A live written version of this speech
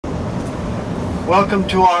Welcome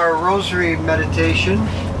to our Rosary meditation.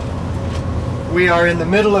 We are in the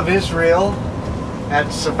middle of Israel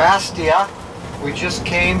at Sebastia. We just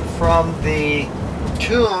came from the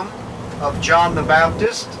tomb of John the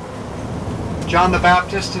Baptist. John the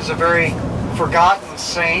Baptist is a very forgotten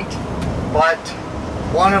saint, but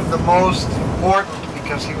one of the most important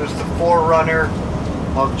because he was the forerunner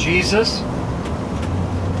of Jesus.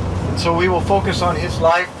 And so we will focus on his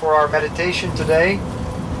life for our meditation today.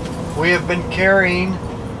 We have been carrying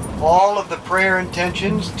all of the prayer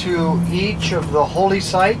intentions to each of the holy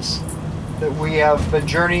sites that we have been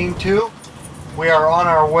journeying to. We are on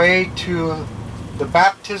our way to the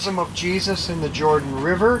baptism of Jesus in the Jordan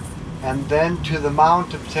River and then to the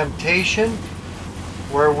Mount of Temptation,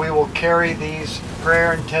 where we will carry these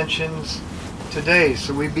prayer intentions today.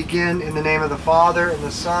 So we begin in the name of the Father and the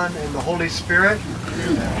Son and the Holy Spirit.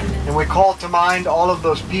 Amen. And we call to mind all of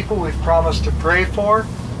those people we've promised to pray for.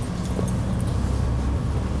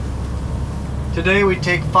 Today we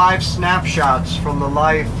take 5 snapshots from the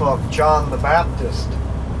life of John the Baptist.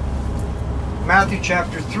 Matthew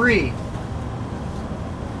chapter 3.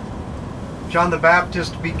 John the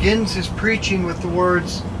Baptist begins his preaching with the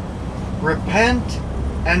words, "Repent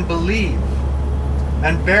and believe,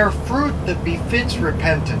 and bear fruit that befits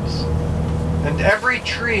repentance. And every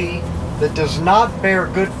tree that does not bear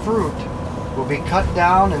good fruit will be cut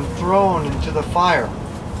down and thrown into the fire."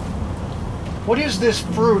 What is this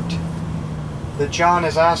fruit that John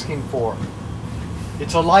is asking for?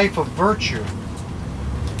 It's a life of virtue.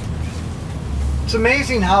 It's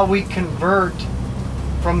amazing how we convert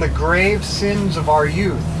from the grave sins of our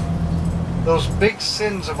youth, those big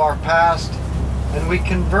sins of our past, and we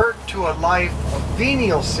convert to a life of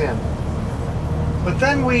venial sin. But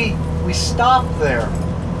then we stop there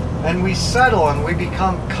and we settle and we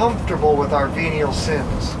become comfortable with our venial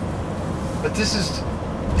sins. But this is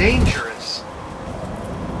dangerous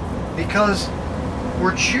because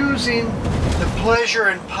we're choosing the pleasure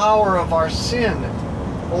and power of our sin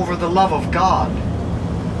over the love of God.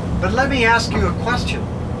 But let me ask you a question.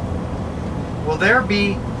 Will there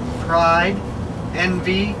be pride,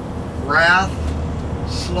 envy, wrath,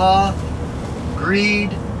 sloth, greed,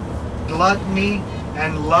 gluttony,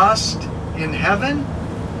 and lust in heaven?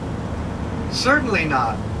 Certainly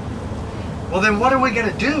not. Well, then what are we going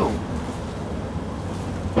to do?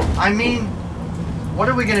 What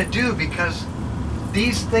are we going to do? Because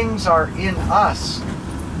these things are in us,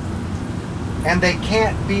 and they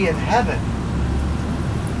can't be in heaven.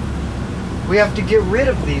 We have to get rid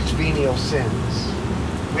of these venial sins.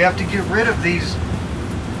 We have to get rid of these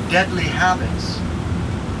deadly habits.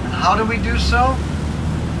 And how do we do so?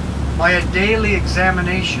 By a daily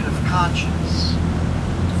examination of conscience,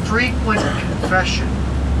 frequent confession,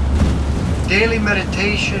 daily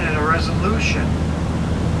meditation and a resolution.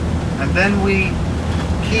 And then we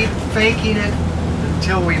keep faking it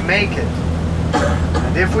until we make it.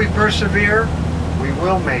 And if we persevere, we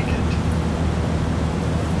will make it.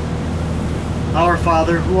 Our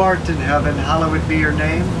Father, who art in heaven, hallowed be your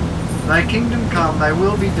name. Thy kingdom come, thy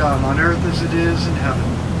will be done, on earth as it is in heaven.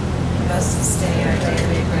 Give us this day our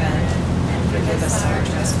daily bread, and forgive us our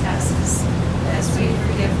trespasses, as we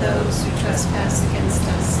forgive those who trespass against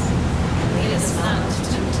us. And lead us not into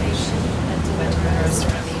temptation, but deliver us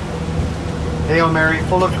from evil. Hail Mary,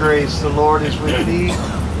 full of grace, the Lord is with thee.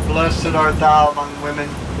 Blessed art thou among women,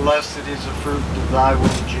 blessed is the fruit of thy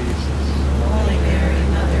womb, Jesus. Holy Mary,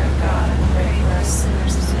 Mother of God, pray for us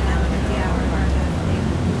sinners now and at the hour of our death.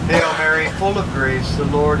 Amen. Hail Mary, full of grace, the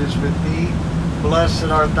Lord is with thee. Blessed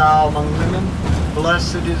art thou among women,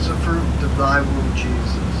 blessed is the fruit of thy womb,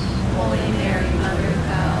 Jesus. Holy Mary, Mother of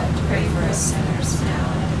God, pray for us sinners now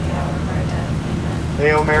and at the hour of our death. Amen.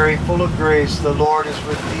 Hail Mary, full of grace, the Lord is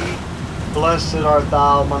with thee. Blessed art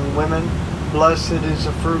thou among women, blessed is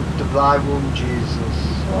the fruit of thy womb, Jesus.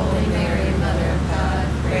 Holy Mary, Mother of God,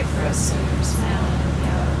 pray for us sinners now and at the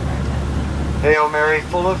hour of our death. Amen. Hail Mary,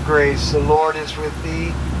 full of grace, the Lord is with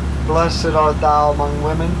thee. Blessed art thou among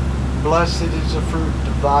women, blessed is the fruit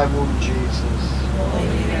of thy womb, Jesus.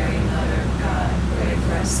 Holy Mary, Mother of God, pray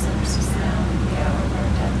for us sinners now and at the hour of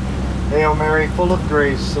our death. Amen. Hail Mary, full of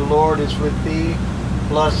grace, the Lord is with thee.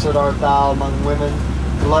 Blessed art thou among women,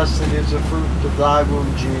 blessed is the fruit of thy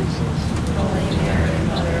womb, Jesus. Holy Mary,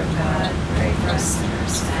 Mother of God, pray for us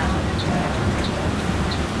sinners now and at the hour of our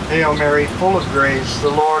death. Hail Mary, full of grace, the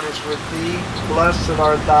Lord is with thee. Blessed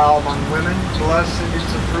art thou among women, blessed is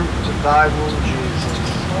the fruit of thy womb, Jesus.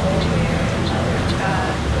 Holy Mary, Mother of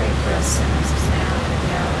God, pray for us sinners now and at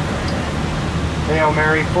the hour of our death. Hail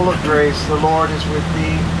Mary, full of grace, the Lord is with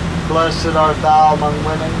thee. Blessed art thou among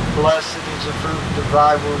women, blessed is the fruit of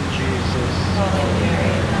thy womb, Jesus. Holy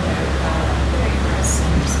Mary, Mother of God, pray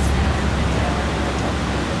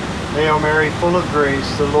Hail Mary, full of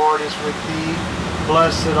grace, the Lord is with thee.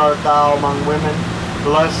 Blessed art thou among women.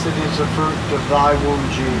 Blessed is the fruit of thy womb,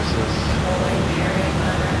 Jesus. Holy Mary,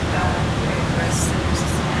 Mother of God, pray for us sinners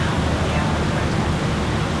now and at the hour of our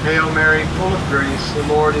death. Hail Mary, full of grace, the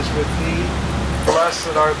Lord is with thee.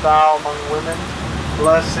 Blessed art thou among women.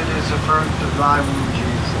 Blessed is the fruit of thy womb,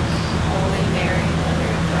 Jesus. Holy Mary,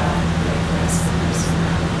 Mother of God, pray for us sinners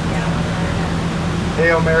now and at the hour of our death.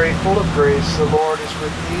 Hail Mary, full of grace, the Lord is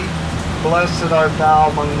with thee. Blessed art thou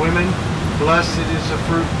among women. Blessed is the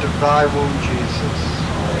fruit of thy womb, Jesus.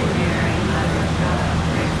 Holy Mary, Mother of God,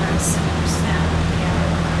 pray for us sinners now and at the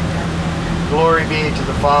hour of our death. Amen. Glory be to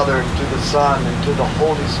the Father, and to the Son, and to the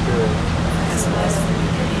Holy Spirit. As it was in the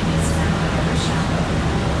beginning, is now, and ever shall be,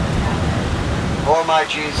 world without end. O my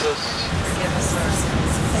Jesus, Forgive us our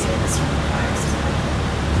sins and save us from the fires of hell.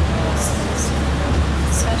 Lead all souls to heaven,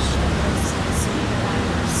 especially those who need thy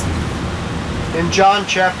mercy. in John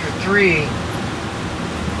chapter 3,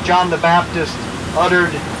 John the Baptist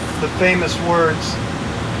uttered the famous words,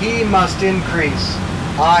 "He must increase,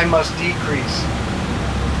 I must decrease."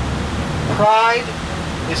 Pride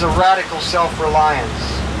is a radical self-reliance.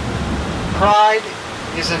 Pride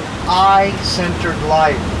is an I-centered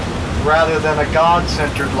life rather than a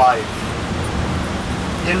God-centered life.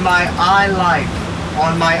 In my I life,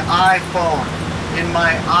 on my iPhone, in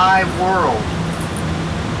my I world,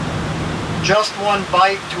 just one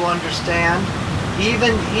bite to understand.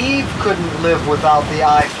 Even Eve couldn't live without the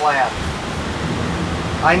I plan.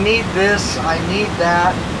 I need this, I need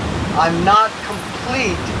that. I'm not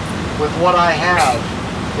complete with what I have.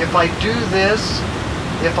 If I do this,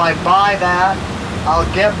 if I buy that, I'll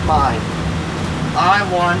get mine. I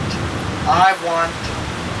want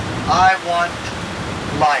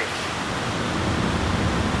life.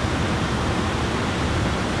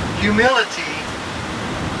 Humility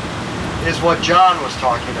is what John was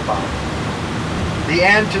talking about. The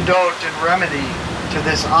antidote and remedy to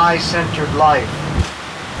this I-centered life.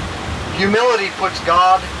 Humility puts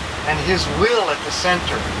God and His will at the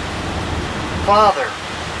center. Father,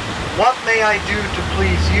 what may I do to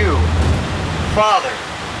please you? Father,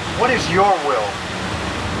 what is your will?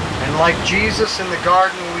 And like Jesus in the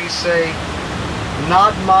garden, we say,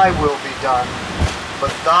 not my will be done,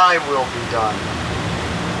 but thy will be done.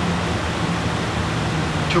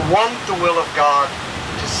 To want the will of God,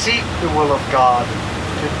 to seek the will of God,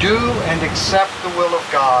 to do and accept the will of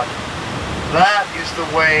God, that is the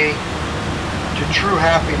way to true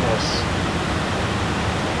happiness.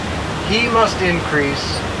 He must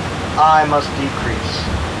increase, I must decrease.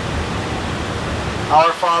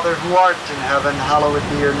 Our Father who art in heaven, hallowed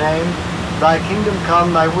be your name. Thy kingdom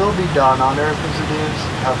come, thy will be done on earth as it is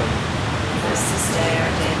in heaven. Give us this day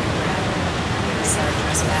our daily bread, and forgive us our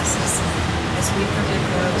trespasses, as we forgive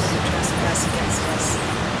those who trespass against us.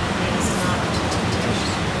 And lead us not into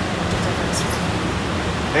temptation, but deliver us from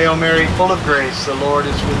evil. Hail Mary, full of grace, the Lord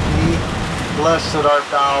is with thee. Blessed art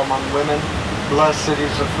thou among women. Blessed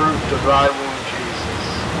is the fruit of thy womb, Jesus.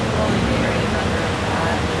 Holy Mary, Mother of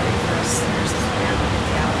God, pray for us sinners now and at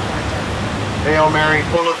the hour of our death. Hail Mary,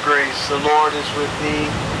 full of grace, the Lord is with thee.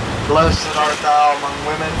 Blessed art thou among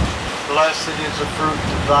women. Blessed is the fruit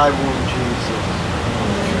of thy womb, Jesus.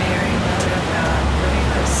 Holy Mary, Mother of God, pray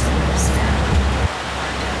for us sinners now and at the hour of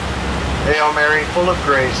our death. Hail Mary, full of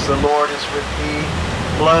grace, the Lord is with thee.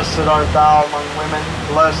 Blessed art thou among women.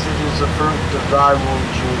 Blessed is the fruit of thy womb,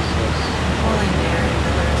 Jesus. Holy Mary,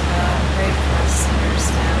 Mother of God, pray for us sinners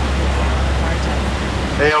now and at the hour of our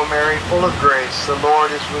death. Hail Mary, full of grace, the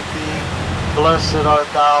Lord is with thee. Blessed art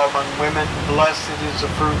thou among women. Blessed is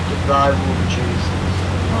the fruit of thy womb, Jesus.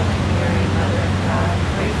 Holy Mary, Mother of God,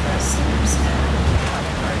 pray for us sinners now and at the hour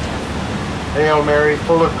of our death. Hail Mary,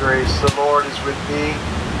 full of grace, the Lord is with thee.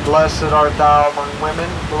 Blessed art thou among women.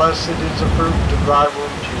 Blessed is the fruit of thy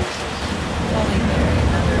womb, Jesus. Holy Mary,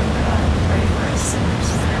 Mother of God, pray for us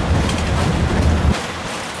sinners now and at the hour of our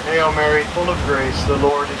death. Hail Mary, full of grace, the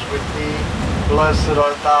Lord is with thee. Blessed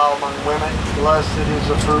art thou among women. Blessed is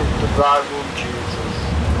the fruit of thy womb, Jesus.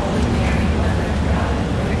 Holy Mary, Mother of God,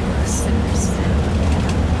 pray for us sinners now and at the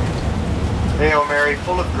hour of our death. Hail Mary,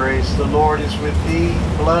 full of grace, the Lord is with thee.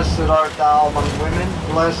 Blessed art thou among women.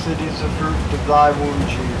 Blessed is the fruit of thy womb,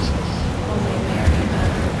 Jesus. Holy Mary,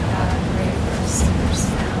 Mother of God, pray for us sinners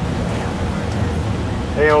now and at the hour of our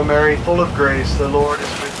death. Hail Mary, full of grace, the Lord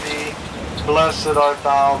is with thee. Blessed art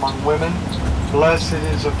thou among women. Blessed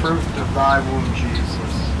is the fruit of thy womb,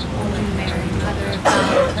 Jesus. Holy Mary, Mother of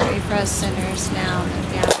God, pray for us sinners now and at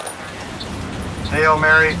the hour of our death. Hail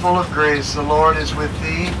Mary, full of grace, the Lord is with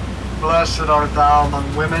thee. Blessed art thou among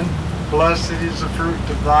women. Blessed is the fruit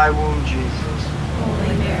of thy womb, Jesus.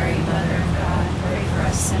 Holy Mary, Mother of God, pray for us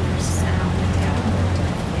us sinners now and at the hour of our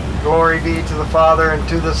death. Amen. Glory be to the Father, and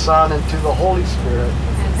to the Son, and to the Holy Spirit.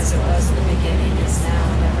 As it was in the beginning, is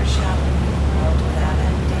now, and ever shall be, world without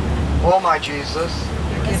end. Amen. O my Jesus,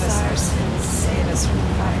 Forgive us our sins, save us from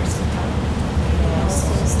the fires of hell. Lead all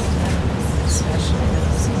souls to heaven, especially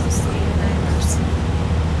those who most need thy mercy.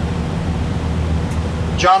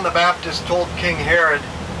 John the Baptist told King Herod,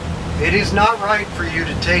 "It is not right for you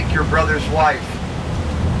to take your brother's wife."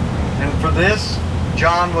 And for this,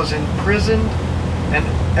 John was imprisoned and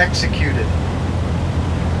executed.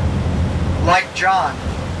 Like John,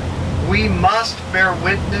 we must bear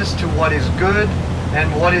witness to what is good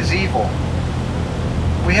and what is evil.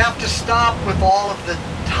 We have to stop with all of the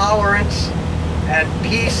tolerance and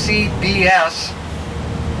PCBS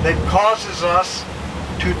that causes us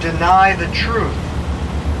to deny the truth.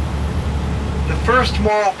 The first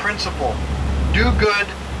moral principle, do good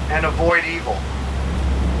and avoid evil.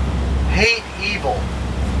 Hate evil.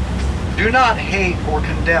 Do not hate or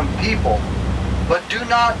condemn people, but do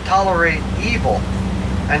not tolerate evil,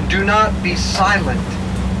 and do not be silent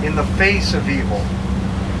in the face of evil.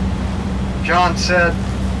 John said,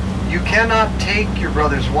 "You cannot take your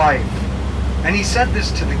brother's wife." And he said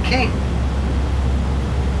this to the king.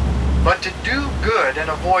 But to do good and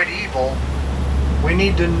avoid evil, we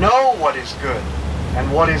need to know what is good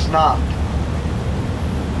and what is not.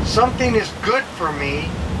 Something is good for me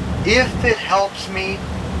if it helps me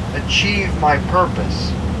achieve my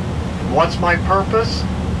purpose. And what's my purpose?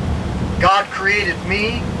 God created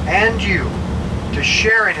me and you to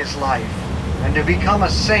share in His life and to become a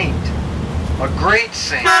saint, a great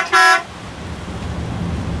saint.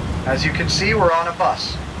 As you can see, we're on a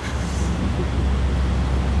bus.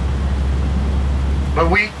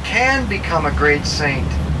 But we can become a great saint,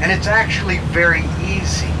 and it's actually very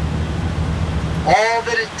easy. All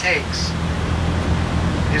that it takes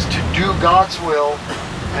is to do God's will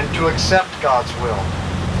and to accept God's will.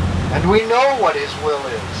 And we know what His will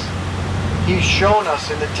is. He's shown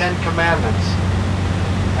us in the Ten Commandments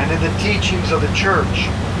and in the teachings of the church,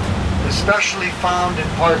 especially found in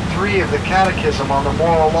Part 3 of the Catechism on the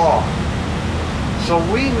Moral Law. So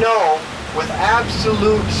we know with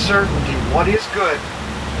absolute certainty what is good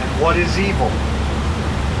and what is evil.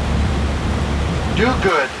 Do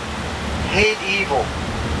good, hate evil,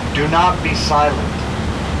 do not be silent.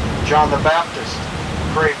 John the Baptist,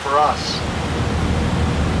 pray for us.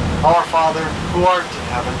 Our Father, who art in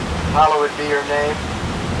heaven, hallowed be your name.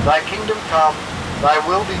 Thy kingdom come, thy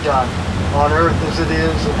will be done, on earth as it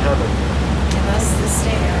is in heaven. Give us this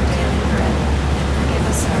day our daily bread, and forgive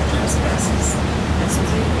us our trespasses, as we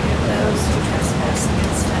forgive those who trespass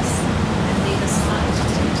against us. And lead us not into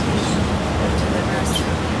temptation, but deliver us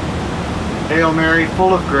from evil. Hail Mary,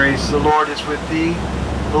 full of grace, the Lord is with thee.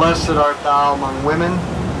 Blessed art thou among women.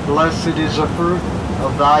 Blessed is the fruit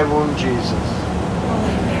of thy womb, Jesus.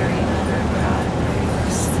 Holy Mary, Mother of God, pray for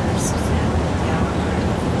us sinners, now and at the hour of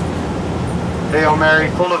our death. Hail Mary,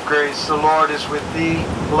 full of grace, the Lord is with thee.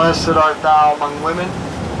 Blessed art thou among women.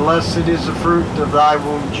 Blessed is the fruit of thy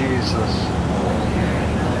womb, Jesus. Holy Mary,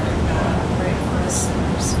 Mother of God, pray for us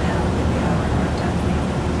sinners, now and at the hour of our death.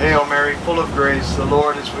 Amen. Hail Mary, full of grace, the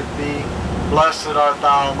Lord is with thee. Blessed art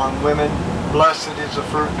thou among women. Blessed is the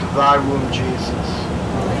fruit of thy womb, Jesus.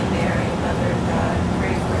 Holy Mary, Mother of God,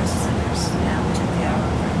 pray for us sinners, now and at the hour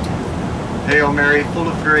of our death. Hail Mary, full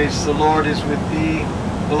of grace, the Lord is with thee.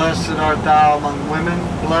 Blessed art thou among women.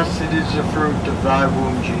 Blessed is the fruit of thy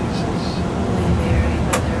womb, Jesus. Holy Mary,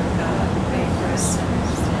 Mother of God, pray for us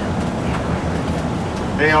sinners, now and at the hour of our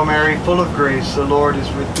death. Hail Mary, full of grace, the Lord is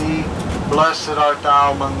with thee. Blessed art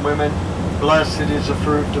thou among women. Blessed is the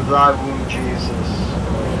fruit of thy womb, Jesus.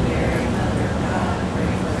 Holy Mary, Mother of God,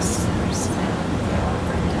 pray for us sinners, now and at the hour of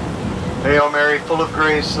our death. Hail Mary, full of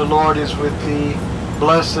grace, the Lord is with thee.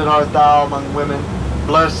 Blessed art thou among women.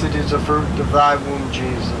 Blessed is the fruit of thy womb,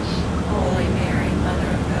 Jesus. Holy Mary,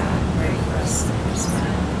 Mother of God, pray for us sinners,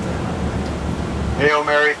 now and at the hour of our death. Hail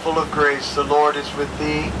Mary, full of grace, the Lord is with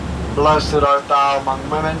thee. Blessed art thou among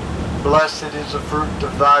women. Blessed is the fruit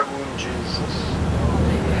of thy womb, Jesus.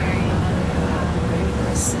 Holy Mary, Mother of God, pray for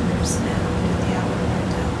us sinners, now and at the hour of our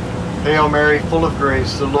death. Hail Mary, full of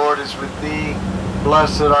grace, the Lord is with thee.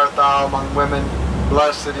 Blessed art thou among women.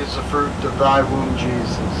 Blessed is the fruit of thy womb,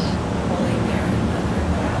 Jesus. Holy Mary, Mother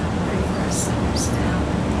of God, pray for us sinners, now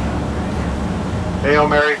and at the hour of our death. Hail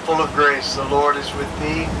Mary, full of grace, the Lord is with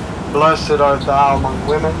thee. Blessed art thou among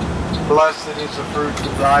women. Blessed is the fruit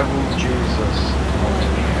of thy womb, Jesus. Holy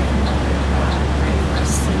Mary, Mother of God, pray for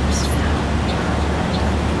us sinners, now and at the hour of our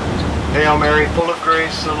death. Hail Mary, full of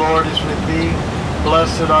grace, the Lord is with thee.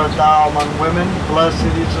 Blessed art thou among women. Blessed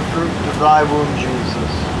is the fruit of thy womb,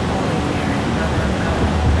 Jesus. Holy Mary, Mother of God,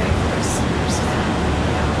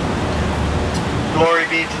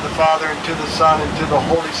 be to the Father, and to the Son, and to the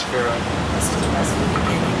Holy Spirit. As it was in the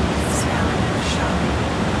beginning, is now, and ever shall be,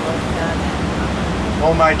 Lord God, and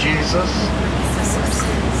O my Jesus, forgive us our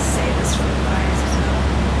sins, save us from the fires of hell,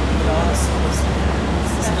 lead all souls to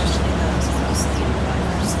heaven, especially those most needed by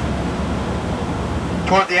mercy.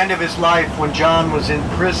 toward the end of his life, when John was in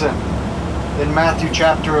prison, in Matthew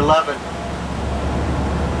chapter 11,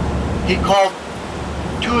 he called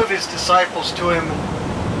two of his disciples to him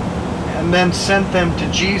and then sent them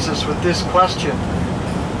to Jesus with this question: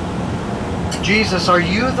 Jesus, are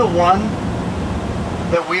you the one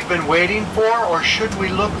that we've been waiting for, or should we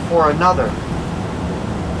look for another?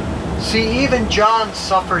 See, even John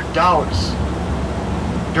suffered doubts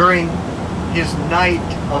during his night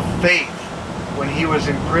of faith when he was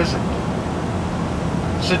imprisoned.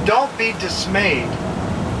 So don't be dismayed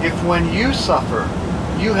if when you suffer,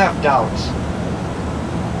 you have doubts.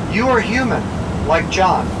 You are human, like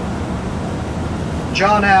John.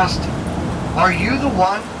 John asked, are you the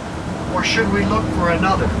one, or should we look for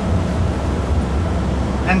another?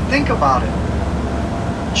 And think about it.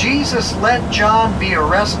 Jesus let John be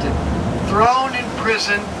arrested, thrown in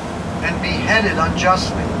prison, and beheaded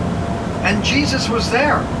unjustly. And Jesus was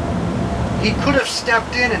there. He could have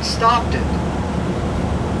stepped in and stopped it.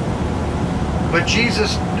 But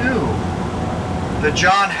Jesus knew that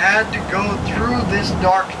John had to go through this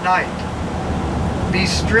dark night, be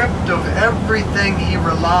stripped of everything he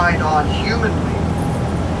relied on humanly,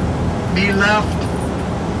 be left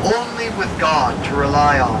only with God to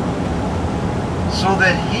rely on, so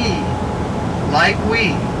that he, like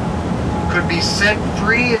we, could be set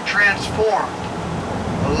free and transformed,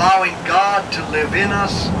 allowing God to live in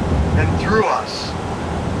us and through us.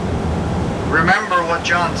 Remember what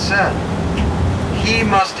John said: he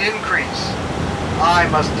must increase, I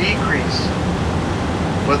must decrease.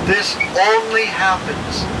 But this only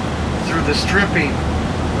happens through the stripping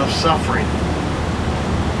of suffering.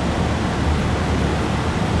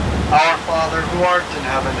 Our Father, who art in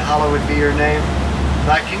heaven, hallowed be your name.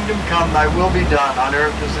 Thy kingdom come, thy will be done, on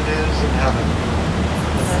earth as it is in heaven.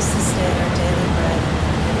 Give us this day our daily bread, and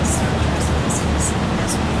forgive us our trespasses,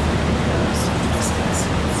 as we forgive those who trespass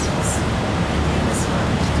against us. And lead us not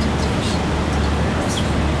into temptation, but deliver us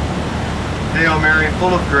from evil. Hail Mary,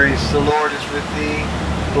 full of grace, the Lord is with thee.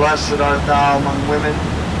 Blessed art thou among women.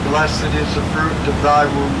 Blessed is the fruit of thy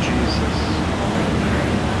womb, Jesus. Holy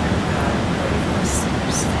Mary, Mother of God, pray for us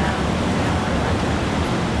sinners, now and at the hour of our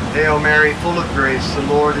death. Hail Mary, full of grace, the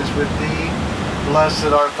Lord is with thee.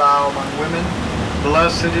 Blessed art thou among women.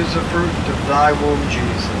 Blessed is the fruit of thy womb,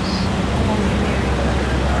 Jesus. Holy Mary, Mother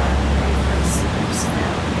of God, pray for us sinners,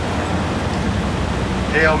 now and at the hour of our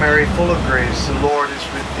death. Hail Mary, full of grace, the Lord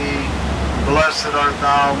is with thee. Blessed art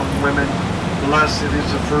thou among women. Blessed is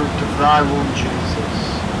the fruit of thy womb, Jesus.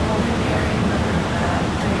 Holy Mary, Mother of God,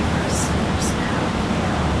 pray for us sinners, now and at the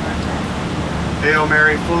hour of our death. Hail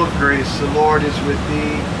Mary, full of grace, the Lord is with thee.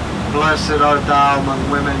 Blessed art thou among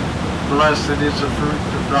women. Blessed is the fruit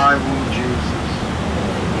of thy womb, Jesus.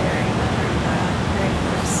 Holy Mary, Mother of God, pray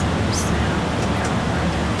for us sinners, now and at the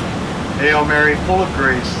hour of our death. Hail Mary, full of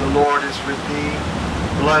grace, the Lord is with thee.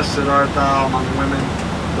 Blessed art thou among women.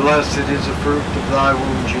 Blessed is the fruit of thy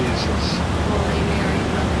womb, Jesus. Holy Mary,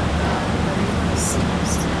 Mother of God, pray for us sinners,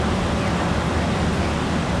 now and at the hour of our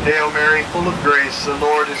death. Hail Mary, full of grace, the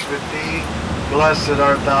Lord is with thee. Blessed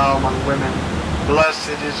art thou among women.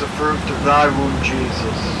 Blessed is the fruit of thy womb,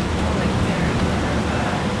 Jesus. Holy Mary, Mother of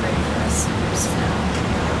God, pray for us sinners, now and at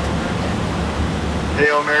the hour of our death.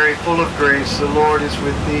 Hail Mary, full of grace, the Lord is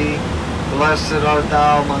with thee. Blessed art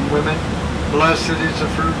thou among women. Blessed is the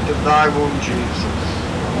fruit of thy womb, Jesus.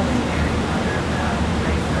 Holy Mary, Mother of God,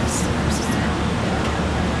 pray for us sinners, now and at the hour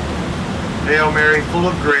of our death. Hail Mary, full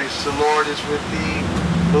of grace, the Lord is with thee.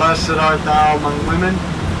 Blessed art thou among women.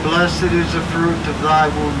 Blessed is the fruit of thy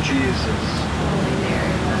womb, Jesus. Holy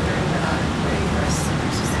Mary, Mother of God, pray for us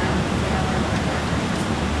sinners, now and at the hour of our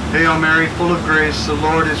death. Hail Mary, full of grace, the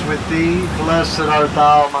Lord is with thee. Blessed art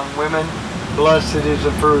thou among women. Blessed is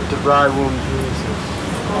the fruit of thy womb, Jesus.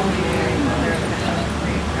 Holy Mary, Mother of God,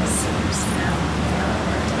 pray for us sinners, now and at the hour of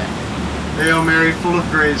our death. Hail Mary, full of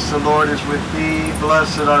grace, the Lord is with thee.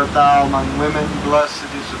 Blessed art thou among women. Blessed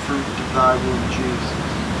is the fruit of thy womb, Jesus.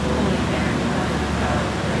 Holy Mary, Mother of God,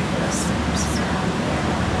 pray for us sinners, now and at the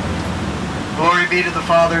hour of our death. Glory be to the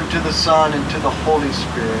Father, and to the Son, and to the Holy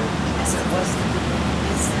Spirit. As it was in the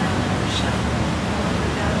beginning, is now, and ever shall be, Lord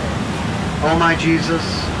God, and O my Jesus,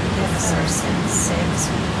 forgive us our sins, save us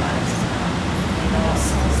from the fires of hell, lead all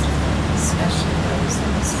souls to heaven, especially those in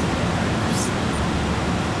the need of our mercy.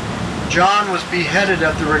 John was beheaded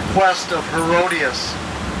at the request of Herodias,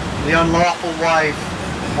 the unlawful wife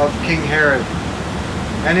of King Herod.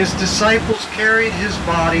 And his disciples carried his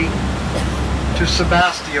body to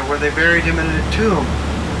Sebastia, where they buried him in a tomb.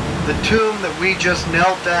 The tomb that we just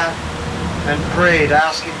knelt at and prayed,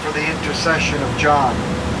 asking for the intercession of John.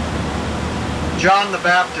 John the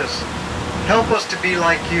Baptist, help us to be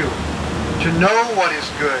like you, to know what is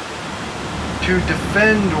good, to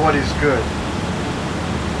defend what is good,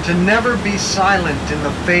 to never be silent in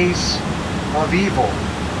the face of evil.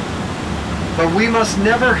 But we must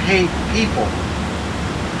never hate people,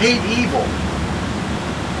 hate evil,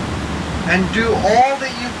 and do all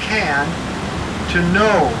that you can to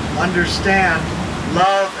know, understand,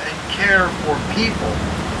 love, and care for people,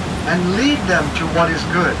 and lead them to what is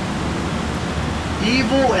good.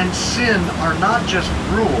 Evil and sin are not just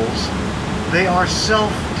rules, they are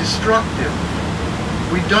self-destructive.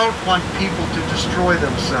 We don't want people to destroy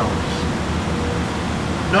themselves.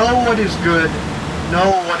 Know what is good,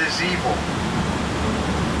 know what is evil.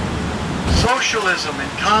 Socialism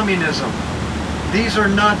and communism, these are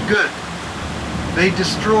not good. They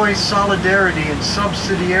destroy solidarity and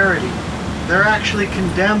subsidiarity. They're actually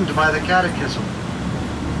condemned by the Catechism.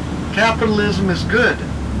 Capitalism is good,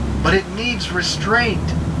 but it needs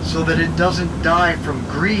restraint so that it doesn't die from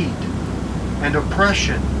greed and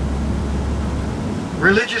oppression.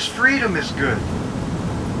 Religious freedom is good.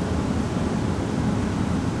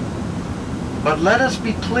 But let us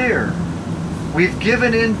be clear. We've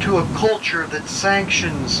given in to a culture that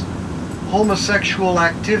sanctions homosexual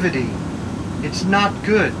activity. It's not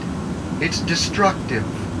good. It's destructive.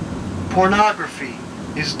 Pornography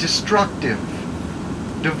is destructive.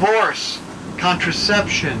 Divorce,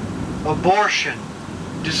 contraception, abortion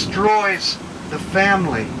destroys the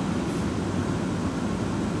family.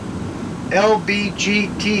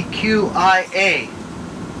 LGBTQIA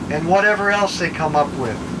and whatever else they come up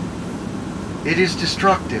with. It is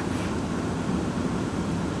destructive.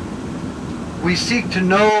 We seek to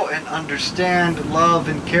know and understand, love,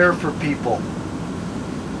 and care for people,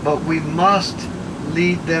 but we must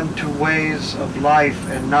lead them to ways of life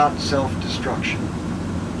and not self-destruction.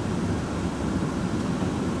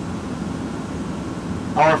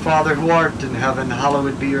 Our Father who art in heaven,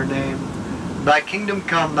 hallowed be your name. Thy kingdom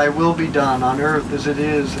come, thy will be done, on earth as it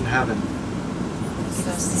is in heaven. Give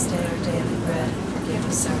us this day our daily bread, and forgive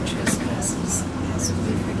us our trespasses, as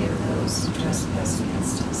we forgive those who trespass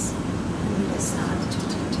against us. And lead us not into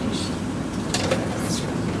temptation, but deliver us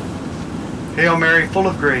from evil. Hail Mary, full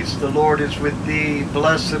of grace, the Lord is with thee.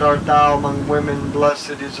 Blessed art thou among women,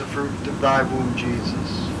 blessed is the fruit of thy womb, Jesus.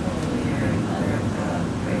 Holy Mary, Mother of God,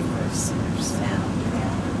 pray for us sinners now and at the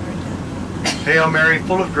hour of our death. Hail Mary,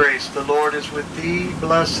 full of grace, the Lord is with thee.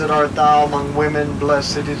 Blessed art thou among women,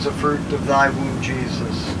 blessed is the fruit of thy womb,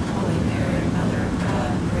 Jesus. Holy Mary, Mother of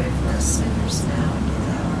God, pray for us sinners now and at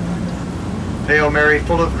the hour of our death. Hail Mary,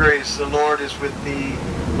 full of grace, the Lord is with thee.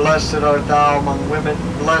 Blessed art thou among women,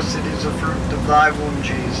 blessed is the fruit of thy womb,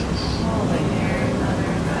 Jesus. Holy Mary,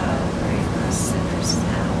 Mother of God, pray for us sinners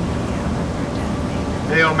now and at the hour of our death. Amen.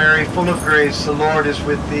 Hail Mary, full of grace, the Lord is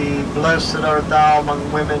with thee. Blessed art thou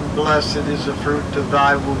among women, blessed is the fruit of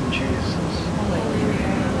thy womb, Jesus. Holy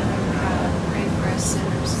Mary, Mother of God, pray for us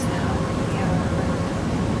sinners now and at the hour of our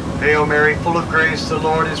death. Hail Mary, full of grace, the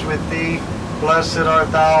Lord is with thee. Blessed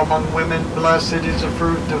art thou among women, blessed is the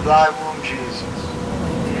fruit of thy womb, Jesus.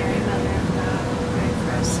 Holy Mary, Mother of God, pray for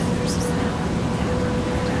us sinners now and at the hour of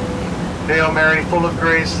our death. Amen. Hail Mary, full of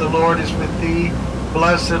grace, the Lord is with thee.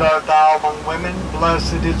 Blessed art thou among women,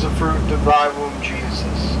 blessed is the fruit of thy womb,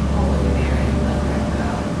 Jesus. Holy Mary, Mother of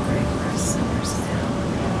God, pray for us sinners now and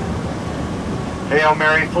at the hour of our death. Hail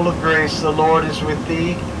Mary, full of grace, the Lord is with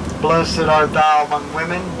thee. Blessed art thou among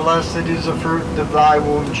women, blessed is the fruit of thy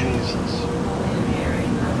womb, Jesus. Holy Mary,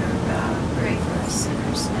 Mother of God, pray for us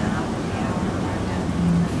sinners now and at the hour of our death.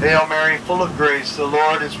 Amen. Hail Mary, full of grace, the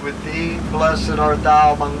Lord is with thee. Blessed art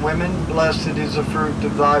thou among women, blessed is the fruit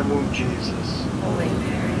of thy womb, Jesus. Holy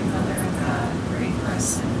Mary, Mother of God, pray for us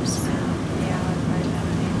sinners now and at the hour of our death.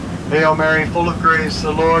 Amen. Hail Mary, full of grace,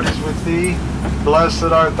 the Lord is with thee. Blessed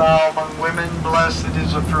art thou among women, blessed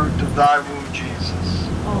is the fruit of thy womb, Jesus.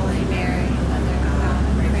 Holy Mary, Mother of God,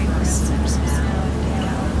 pray for us sinners now and at the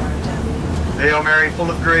hour of our death. Amen. Hail Mary, full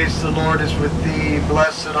of grace, the Lord is with thee.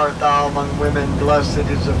 Blessed art thou among women, blessed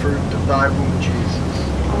is the fruit of thy womb, Jesus.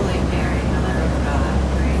 Holy Mary, Mother of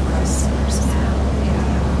God, pray for us sinners now and at the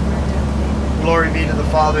hour of our death. Amen. Glory be to the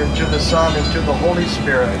Father, and to the Son, and to the Holy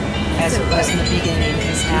Spirit. As it was in the beginning,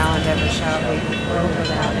 is now, and ever shall be, world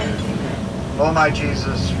without end. Amen. O my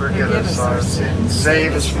Jesus, forgive us our sins,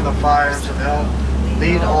 save us from the fires of hell,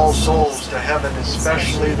 lead all souls to heaven,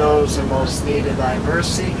 especially those in most need of thy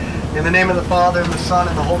mercy. In the name of the Father, and the Son,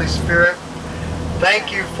 and the Holy Spirit.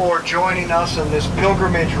 Thank you for joining us in this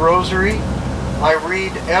pilgrimage rosary. I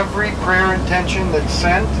read every prayer intention that's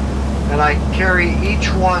sent, and I carry each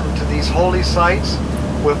one to these holy sites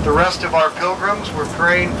with the rest of our pilgrims. We're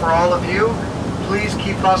praying for all of you. Please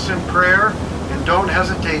keep us in prayer, and don't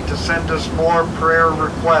hesitate to send us more prayer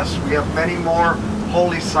requests. We have many more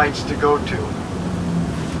holy sites to go to.